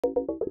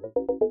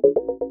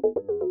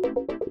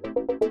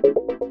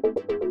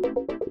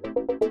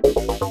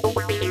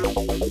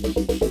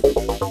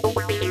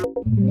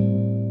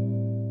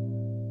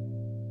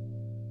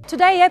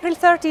Today, April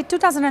 30,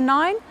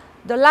 2009,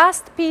 the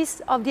last piece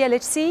of the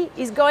LHC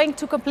is going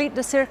to complete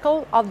the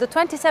circle of the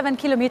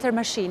 27-kilometer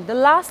machine. The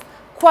last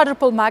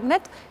quadrupole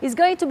magnet is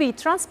going to be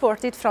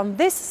transported from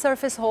this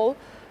surface hole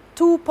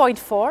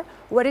 2.4,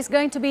 where it's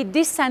going to be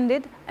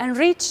descended and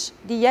reach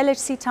the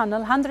LHC tunnel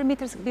 100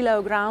 meters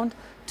below ground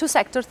to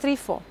sector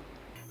 3-4.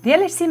 The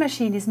LHC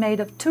machine is made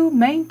of two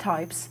main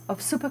types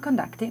of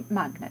superconducting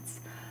magnets.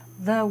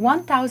 The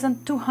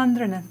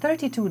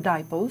 1232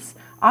 dipoles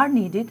are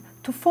needed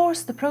to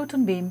force the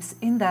proton beams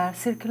in their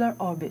circular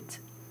orbit.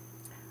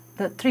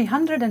 The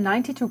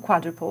 392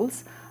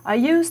 quadrupoles are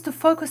used to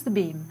focus the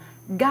beam,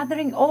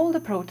 gathering all the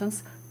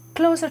protons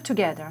closer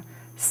together,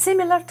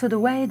 similar to the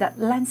way that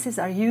lenses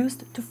are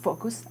used to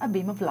focus a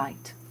beam of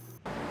light.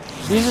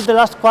 This is the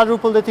last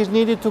quadrupole that is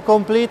needed to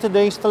complete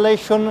the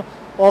installation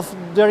of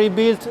the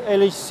rebuilt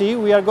LHC.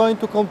 We are going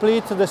to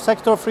complete the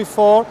sector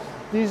 3-4.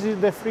 This is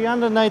the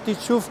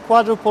 392th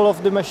quadrupole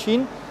of the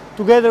machine,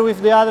 together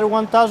with the other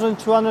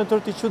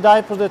 1232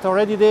 dipoles that are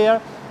already there,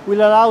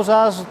 will allow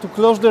us to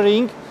close the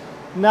ring.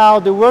 Now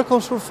the work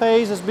on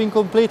surface has been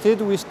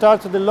completed. We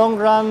start the long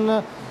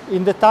run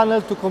in the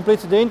tunnel to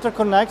complete the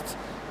interconnect.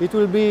 It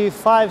will be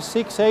 5,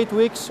 6, 8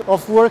 weeks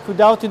of work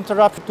without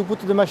interruption to put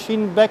the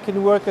machine back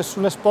in work as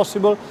soon as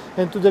possible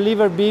and to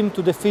deliver beam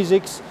to the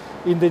physics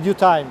in the due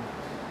time.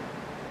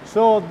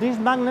 So these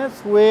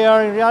magnets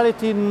were in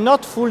reality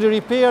not fully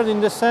repaired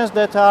in the sense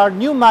that are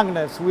new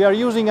magnets. We are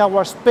using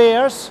our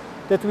spares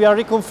that we are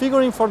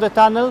reconfiguring for the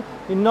tunnel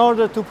in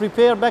order to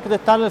prepare back the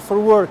tunnel for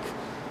work.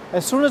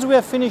 As soon as we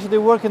have finished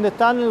the work in the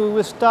tunnel, we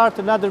will start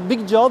another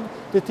big job,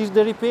 that is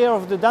the repair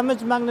of the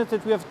damaged magnet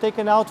that we have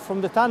taken out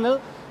from the tunnel,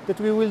 that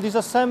we will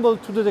disassemble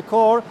to the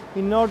core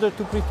in order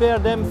to prepare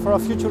them for our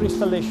future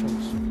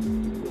installations.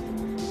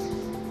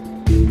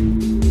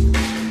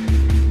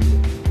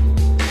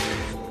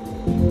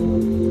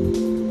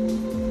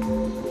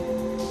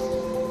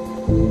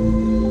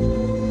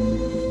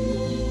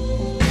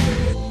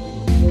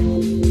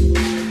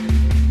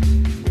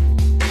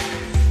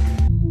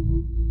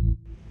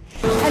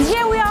 And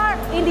here we are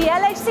in the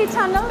LHC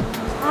tunnel,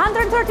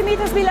 130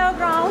 meters below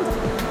ground.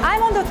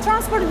 I'm on the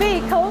transport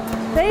vehicle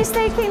that is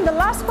taking the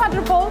last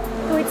quadrupole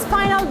to its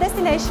final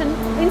destination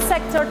in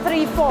sector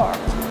 3-4.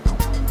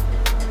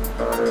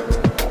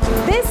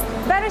 This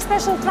very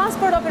special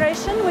transport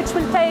operation, which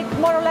will take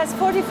more or less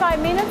 45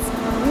 minutes,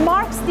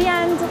 marks the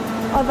end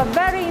of a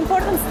very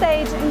important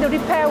stage in the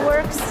repair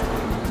works,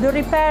 the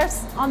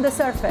repairs on the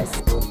surface.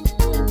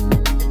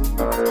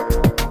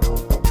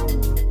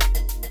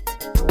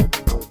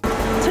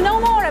 To know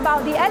more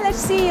about the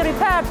LHC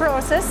repair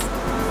process,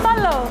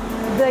 follow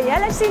the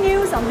LHC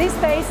News on this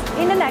page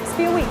in the next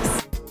few weeks.